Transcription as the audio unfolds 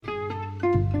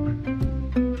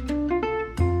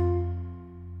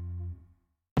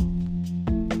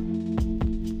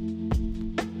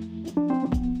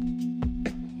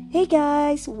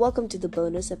guys, welcome to the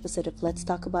bonus episode of Let's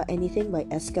Talk About Anything by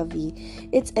SKV.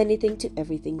 It's anything to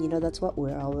everything, that's what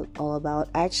we're all about.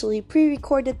 I actually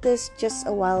pre-recorded this just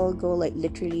a while ago, like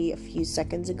literally a few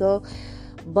seconds ago,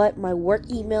 but my work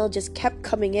email just kept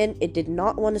coming in. It did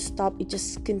not want to stop. It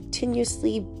just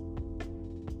continuously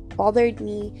bothered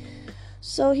me.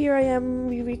 So here I am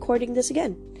re-recording this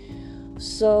again.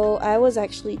 So I was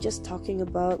actually just talking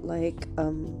about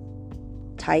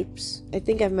types. I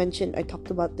think I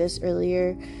talked about this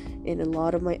earlier in a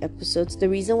lot of my episodes. The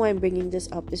reason why I'm bringing this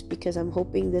up is because I'm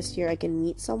hoping this year I can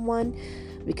meet someone,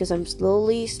 because I'm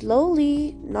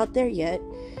slowly, not there yet,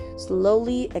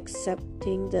 slowly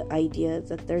accepting the idea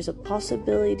that there's a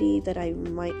possibility that I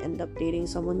might end up dating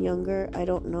someone younger. I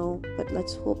don't know, but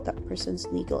let's hope that person's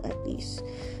legal at least.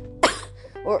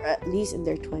 Or at least in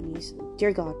their 20s.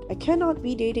 Dear God, I cannot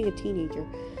be dating a teenager.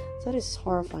 That is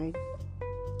horrifying.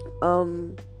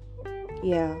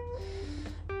 Yeah.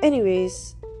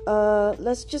 Anyways,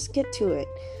 let's just get to it.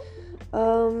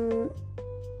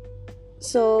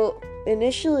 So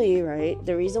initially, right,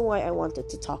 the reason why I wanted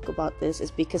to talk about this is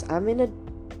because I'm in a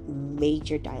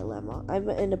major dilemma. I'm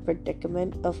in a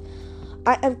predicament of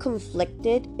I am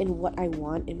conflicted in what I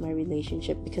want in my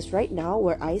relationship, because right now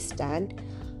where I stand,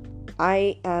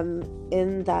 I am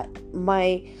in that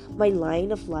my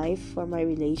line of life for my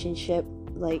relationship,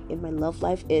 like in my love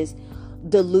life, is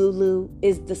the Lulu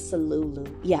is the Salulu.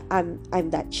 Yeah, I'm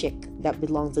that chick that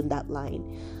belongs in that line,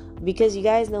 because you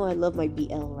guys know I love my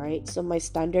BL, right? So my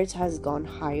standards has gone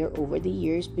higher over the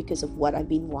years because of what I've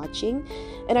been watching,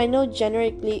 and I know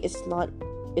generically it's not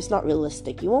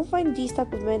realistic. You won't find these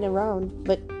type of men around,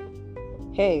 but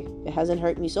hey, it hasn't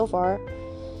hurt me so far.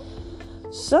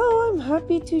 So I'm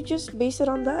happy to just base it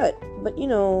on that. But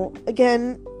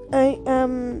again, I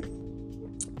am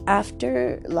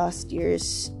after last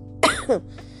year's I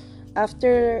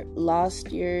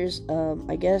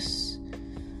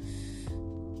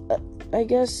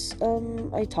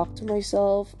talked to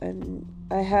myself, and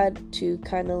I had to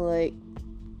kind of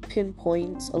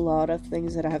pinpoint a lot of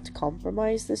things that I have to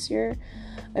compromise this year.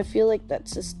 I feel like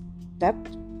that's a step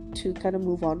to kind of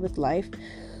move on with life.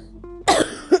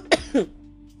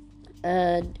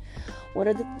 And one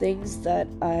of the things that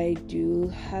I do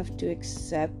have to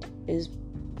accept is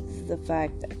the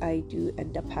fact that I do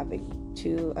end up I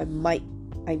might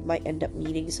end up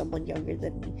meeting someone younger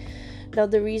than me. Now,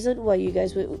 the reason why you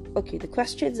guys the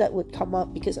questions that would come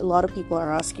up, because a lot of people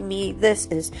are asking me this,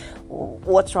 is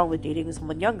what's wrong with dating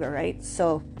someone younger, right?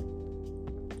 So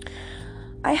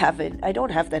I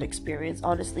don't have that experience,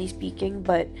 honestly speaking,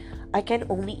 but I can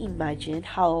only imagine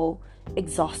how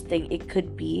exhausting it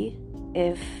could be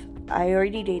if I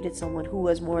already dated someone who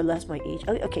was more or less my age.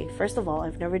 Okay, first of all,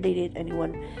 I've never dated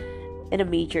anyone in a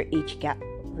major age gap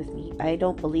with me. I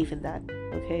don't believe in that.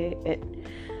 Okay,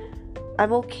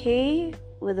 I'm okay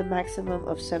with a maximum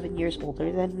of 7 years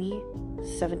older than me.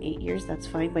 7-8 years, that's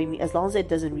fine by me, as long as it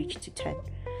doesn't reach to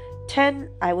 10.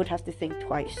 I would have to think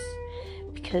twice,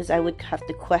 because I would have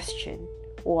to question,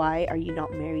 why are you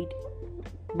not married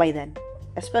by then?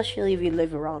 Especially if you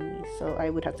live around me. So I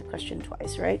would have to question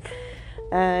twice, right?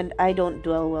 And I don't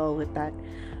dwell well with that.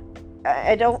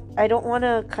 I don't want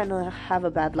to kind of have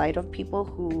a bad light on people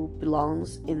who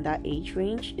belongs in that age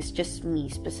range. It's just me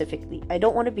specifically. I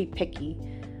don't want to be picky,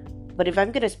 but if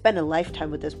I'm going to spend a lifetime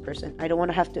with this person, I don't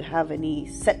want to have any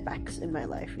setbacks in my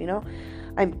life,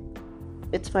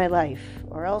 it's my life,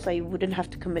 or else I wouldn't have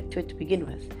to commit to it to begin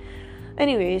with.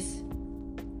 Anyways,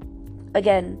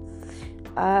 again,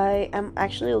 I am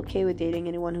actually okay with dating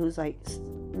anyone who's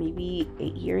maybe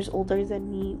 8 years older than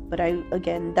me, but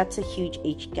that's a huge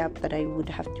age gap that I would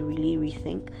have to really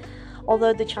rethink.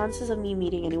 Although the chances of me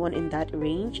meeting anyone in that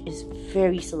range is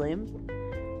very slim,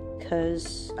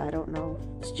 because I don't know,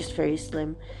 it's just very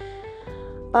slim.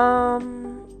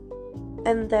 And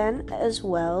then as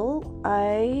well,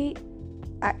 I've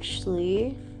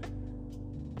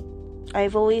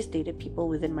always dated people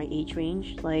within my age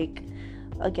range.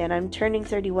 Again, I'm turning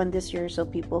 31 this year, so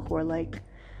people who are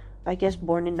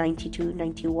born in 92,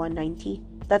 91, 90,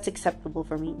 that's acceptable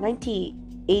for me.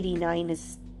 89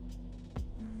 is,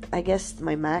 I guess,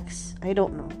 my max. I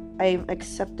don't know. I'm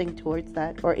accepting towards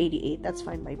that. Or 88, that's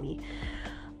fine by me.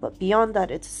 But beyond that,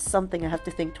 it's something I have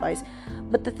to think twice.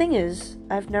 But the thing is,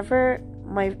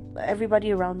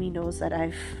 everybody around me knows that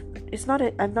I'm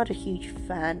not a huge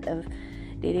fan of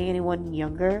dating anyone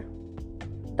younger.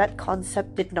 That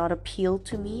concept did not appeal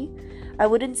to me. I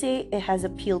wouldn't say it has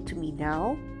appealed to me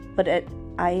now, but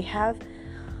I have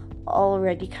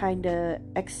already kind of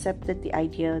accepted the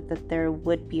idea that there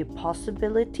would be a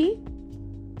possibility,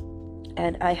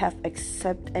 and I have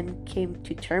accepted and came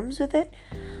to terms with it.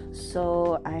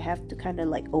 So I have to kind of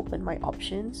like open my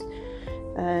options.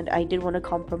 And I did want to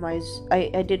compromise.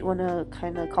 I did want to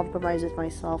kind of compromise with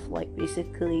myself, like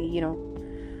basically,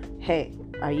 hey,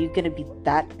 are you gonna be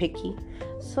that picky?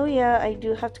 So yeah, I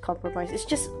do have to compromise. It's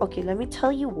just okay, let me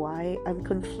tell you why I'm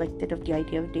conflicted of the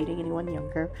idea of dating anyone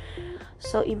younger.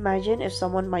 So imagine if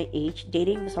someone my age,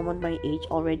 dating someone my age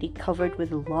already covered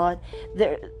with a lot.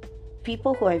 There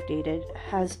people who I've dated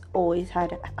has always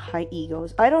had high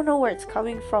egos. I don't know where it's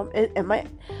coming from.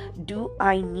 Do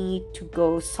I need to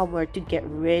go somewhere to get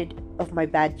rid of my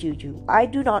bad juju? I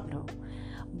do not know.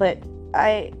 But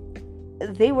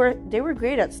they were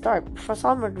great at start. For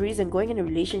some reason, going in a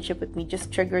relationship with me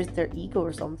just triggers their ego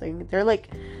or something.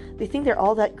 They think they're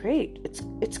all that great.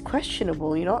 It's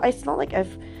questionable, It's not like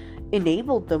I've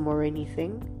enabled them or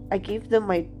anything. I gave them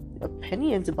my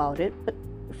opinions about it, but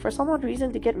for some odd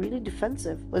reason they get really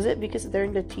defensive. Was it because they're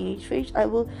in the teenage phase? I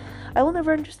will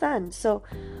never understand. So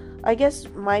I guess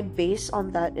my base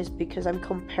on that is because I'm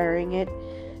comparing it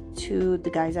to the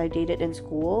guys I dated in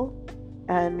school,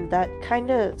 and that kind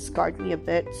of scarred me a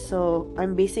bit, so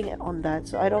I'm basing it on that.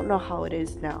 So I don't know how it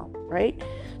is now, right?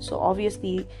 So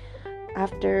obviously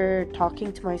after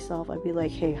talking to myself, I'd be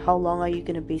like, hey, how long are you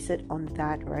gonna base it on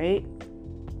that, right?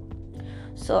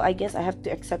 So I guess I have to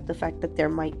accept the fact that there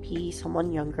might be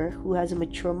someone younger who has a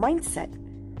mature mindset.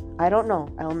 I don't know.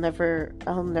 I'll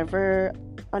never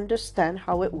understand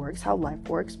how it works, how life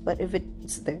works, but if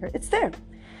it's there, it's there.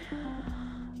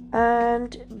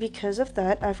 And because of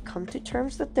that, I've come to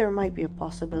terms that there might be a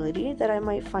possibility that I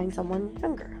might find someone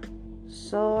younger.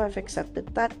 So I've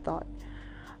accepted that thought.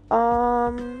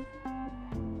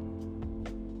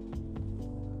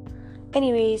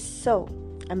 Anyways, so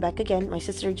I'm back again. My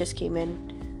sister just came in.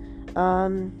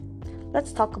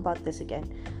 Let's talk about this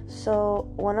again. So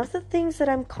one of the things that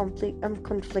I'm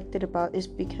conflicted about is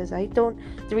because the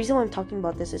reason why I'm talking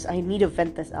about this is I need to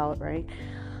vent this out, right?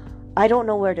 I don't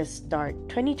know where to start.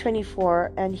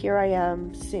 2024, and here I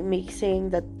am saying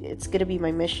that it's gonna be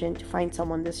my mission to find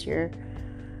someone this year.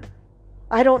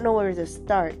 I don't know where to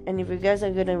start, and if you guys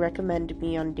are gonna recommend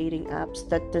me on dating apps,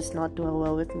 that does not dwell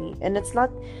well with me. And it's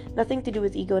nothing to do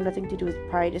with ego, nothing to do with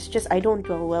pride. It's just I don't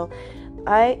dwell well.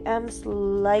 I am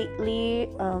slightly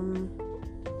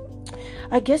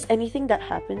I guess anything that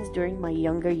happens during my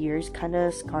younger years kind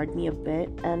of scarred me a bit,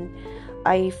 and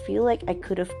I feel like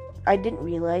I didn't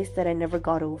realize that I never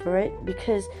got over it,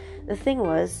 because the thing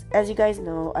was, as you guys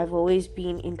know, I've always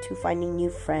been into finding new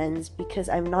friends because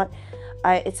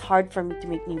it's hard for me to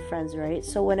make new friends, right?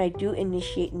 So when I do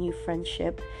initiate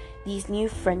these new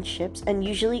friendships, and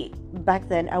usually back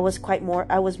then I was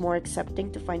more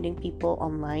accepting to finding people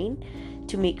online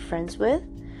to make friends with.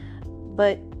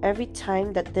 But every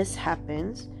time that this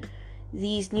happens,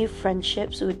 these new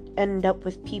friendships would end up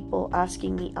with people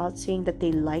asking me out, saying that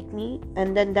they like me,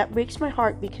 and then that breaks my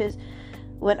heart, because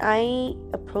when I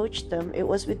approached them, it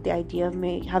was with the idea of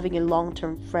me having a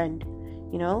long-term friend,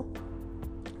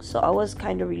 So I was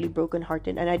kind of really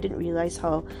brokenhearted, and I didn't realize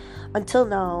until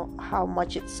now, how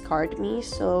much it scarred me.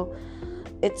 So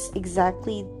it's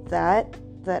exactly that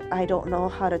I don't know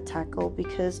how to tackle,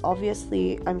 because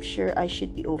obviously I'm sure I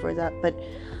should be over that, but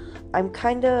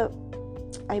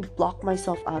I block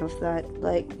myself out of that.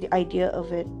 Like, the idea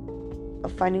of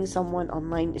finding someone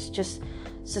online is just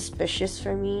suspicious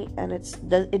for me, and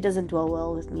it doesn't dwell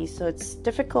well with me, so it's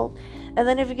difficult. And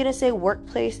then if you're gonna say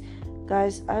workplace,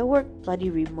 guys, I work bloody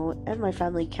remote at my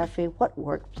family cafe. What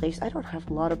workplace? I don't have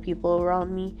a lot of people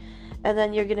around me. And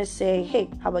then you're gonna say, hey,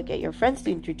 how about get your friends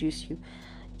to introduce you?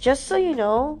 Just so you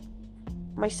know,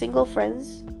 my single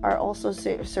friends are also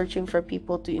searching for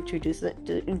people to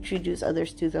introduce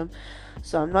others to them.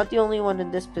 So I'm not the only one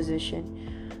in this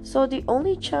position. So the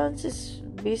only chance is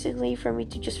basically for me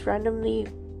to just randomly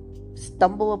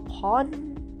stumble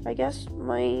upon, I guess,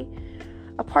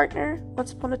 a partner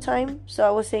once upon a time. So I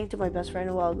was saying to my best friend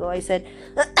a while ago, I said,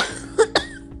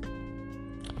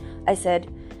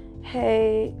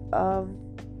 hey, I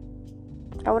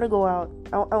want to go out.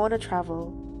 I want to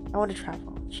travel.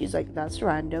 She's like, that's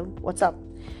random. What's up?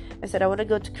 I said, I want to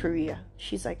go to Korea.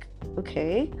 She's like,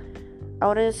 okay. I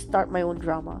want to start my own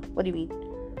drama. What do you mean?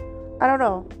 I don't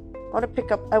know.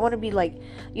 I want to be like,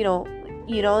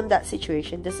 in that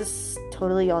situation. This is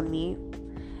totally on me.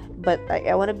 But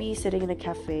I want to be sitting in a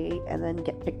cafe and then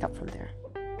get picked up from there.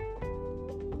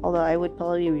 Although I would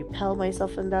probably repel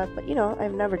myself from that. But,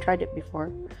 I've never tried it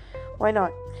before. Why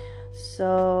not?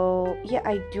 So, yeah,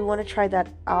 I do want to try that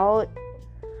out.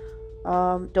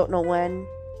 Don't know when.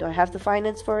 Do I have the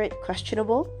finance for it?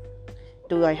 Questionable.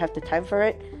 Do I have the time for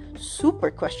it? Super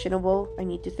questionable. I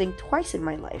need to think twice in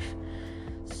my life.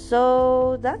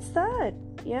 So that's that.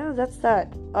 Yeah, that's that.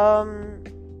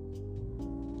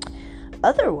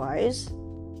 Otherwise,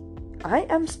 I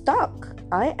am stuck.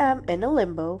 I am in a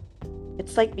limbo.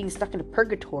 It's like being stuck in a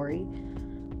purgatory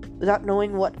without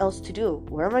knowing what else to do.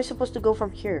 Where am I supposed to go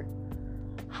from here?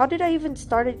 How did I even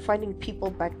started finding people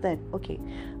back then? Okay,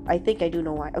 I think I do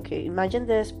know why. Okay, imagine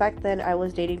this. Back then, I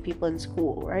was dating people in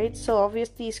school, right? So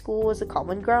obviously, school was a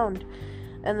common ground.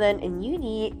 And then in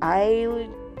uni, I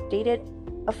dated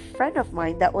a friend of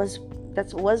mine that was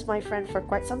my friend for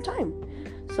quite some time.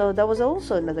 So that was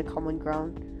also another common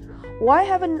ground. Why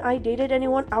haven't I dated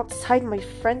anyone outside my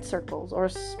friend circles or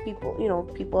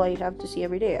people I have to see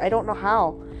every day? I don't know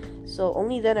how. So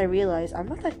only then I realized I'm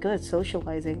not that good at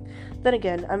socializing. Then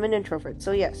again, I'm an introvert.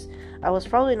 So yes, I was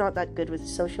probably not that good with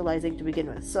socializing to begin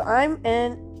with. So I'm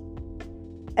in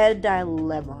a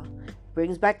dilemma.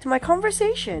 Brings back to my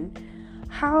conversation.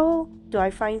 How do I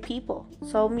find people?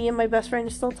 So me and my best friend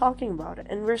are still talking about it,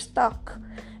 and we're stuck.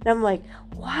 And I'm like,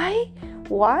 why?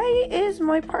 Why is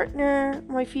my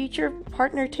future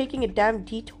partner, taking a damn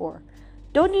detour?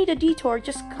 Don't need a detour,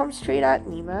 just come straight at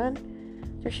me, man.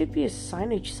 There should be a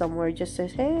signage somewhere just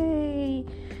says, hey,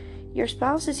 your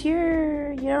spouse is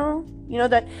here,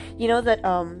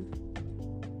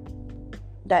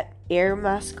 that air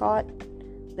mascot,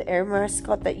 the air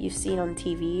mascot that you've seen on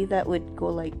TV that would go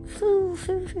like foo,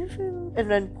 foo, foo, foo,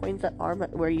 and then point that arm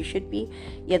at where you should be.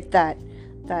 Yeah, that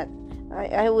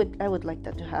I would like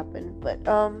that to happen. But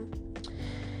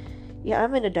yeah,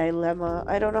 I'm in a dilemma.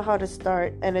 I don't know how to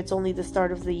start, and it's only the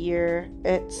start of the year.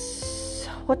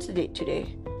 What's the date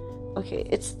today? Okay,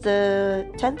 it's the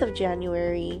 10th of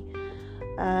January,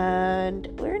 and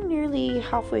we're nearly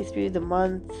halfway through the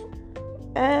month,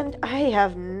 and I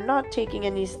have not taken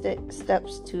any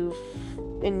steps to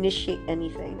initiate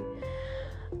anything.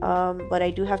 But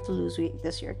I do have to lose weight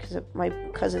this year because my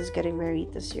cousin's getting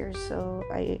married this year. So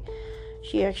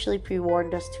she actually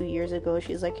pre-warned us 2 years ago.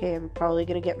 She's like, hey, I'm probably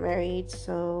gonna get married,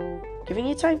 so giving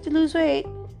you time to lose weight,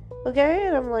 okay?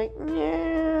 And I'm like,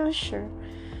 yeah, sure.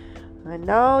 And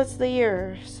now it's the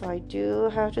year, so I do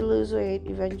have to lose weight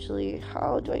eventually.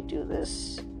 How do I do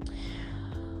this?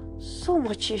 So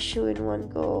much issue in one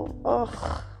go.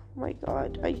 Oh my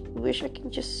god, I wish I can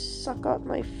just suck out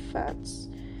my fats.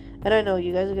 And I know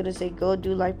you guys are gonna say, go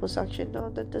do liposuction.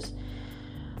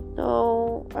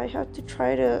 No, I have to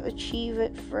try to achieve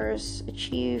it first.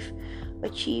 Achieve.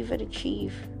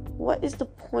 What is the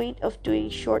point of doing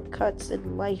shortcuts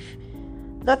in life?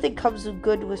 Nothing comes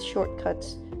good with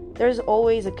shortcuts. There's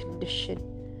always a condition.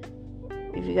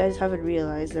 If you guys haven't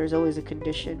realized, there's always a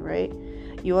condition, right?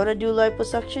 You want to do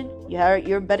liposuction?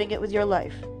 You're betting it with your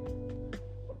life.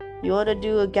 You want to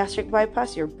do a gastric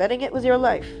bypass? You're betting it with your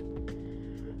life.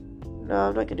 No,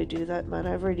 I'm not going to do that, man.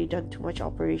 I've already done too much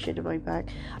operation in my back.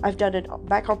 I've done a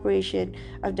back operation.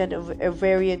 I've done a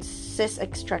ovarian cyst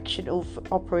extraction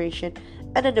operation.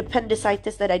 And an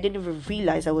appendicitis that I didn't even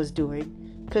realize I was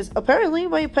doing. Because apparently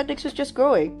my appendix was just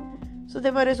growing. So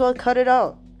they might as well cut it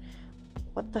out.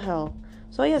 What the hell?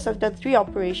 So yes, I've done 3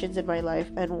 operations in my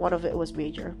life, and one of it was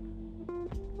major.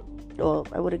 Well,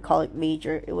 I wouldn't call it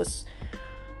major. It was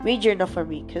major enough for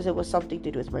me, because it was something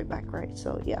to do with my back, right?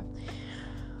 So yeah.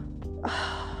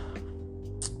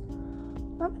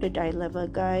 I'm in a dilemma,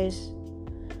 guys.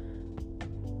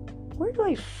 Where do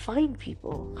I find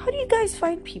people? How do you guys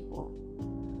find people?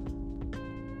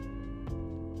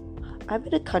 I'm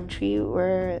in a country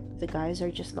where the guys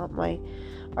are just not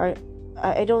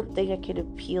I don't think I can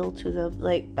appeal to them.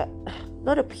 Like,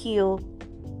 not appeal.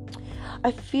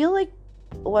 I feel like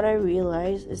what I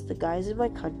realize is the guys in my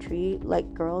country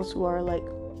like girls who are like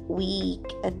weak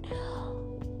and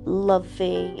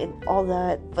loving and all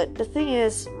that. But the thing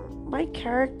is, my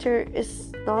character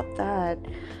is not that.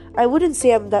 I wouldn't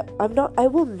say I'm not. I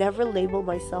will never label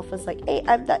myself as like, hey,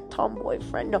 I'm that tomboy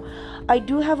friend. No, I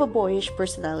do have a boyish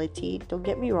personality. Don't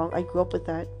get me wrong. I grew up with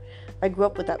that.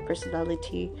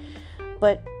 Personality.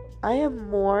 But I am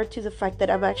more to the fact that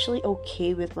I'm actually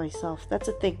okay with myself. That's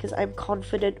the thing, because I'm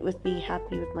confident with being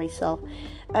happy with myself.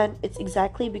 And it's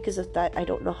exactly because of that I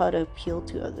don't know how to appeal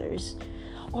to others.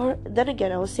 Or then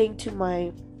again, I was saying to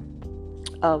my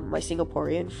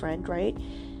Singaporean friend, right?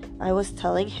 I was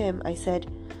telling him, I said,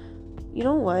 you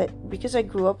know what? Because I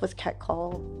grew up with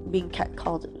being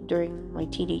catcalled during my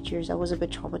teenage years, I was a bit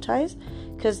traumatized.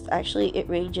 Because actually, it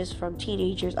ranges from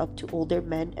teenagers up to older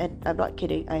men, and I'm not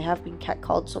kidding. I have been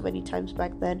catcalled so many times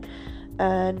back then,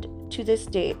 and to this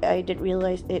day, I didn't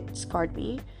realize it scarred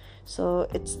me. So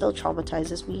it still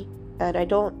traumatizes me, and I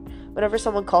don't. Whenever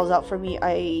someone calls out for me,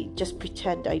 I just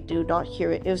pretend I do not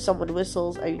hear it. If someone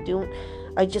whistles,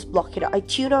 I just block it out. I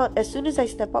tune out as soon as I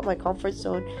step out my comfort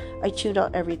zone. I tune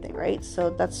out everything, right? So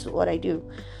that's what I do.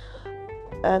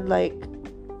 And like,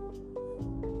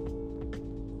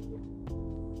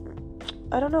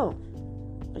 I don't know.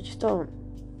 I just don't.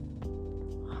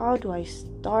 How do I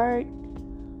start?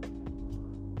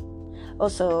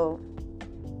 Also,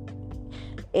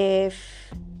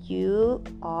 if you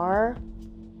are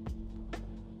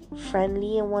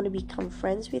friendly and want to become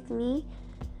friends with me,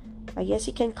 I guess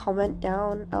you can comment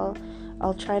down.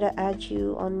 I'll try to add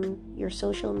you on your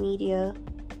social media.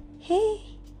 Hey,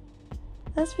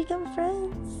 let's become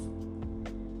friends.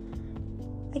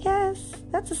 I guess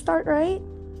that's a start, right?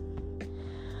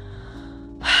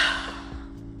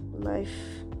 Life.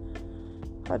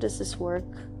 How does this work?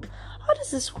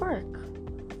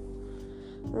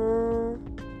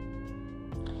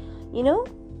 You know,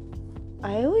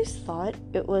 I always thought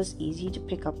it was easy to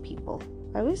pick up people.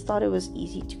 I always thought it was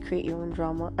easy to create your own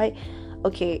drama. I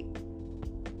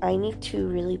need to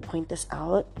really point this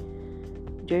out.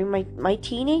 During my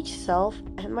teenage self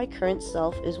and my current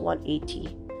self is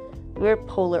 180. We're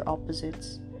polar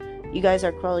opposites. You guys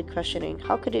are probably questioning,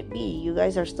 how could it be? You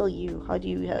guys are still you. How do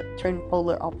you turn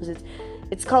polar opposites?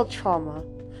 It's called trauma.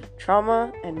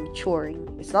 Trauma and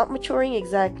maturing. It's not maturing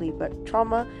exactly, but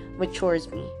trauma matures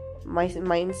me. My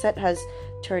mindset has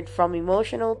turned from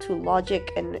emotional to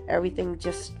logic, and everything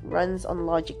just runs on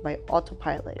logic by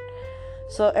autopilot.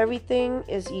 So everything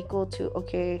is equal to,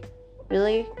 okay,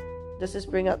 really? Does this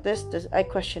bring up this? I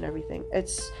question everything.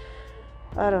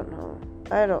 I don't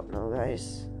know,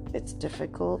 guys. It's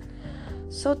difficult.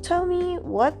 So tell me,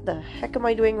 what the heck am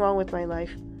I doing wrong with my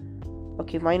life?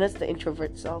 Okay, minus the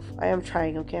introvert self. I am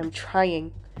trying, okay? I'm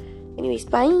trying. Anyways,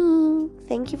 bye.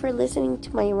 Thank you for listening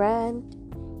to my rant.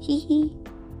 Hee hee.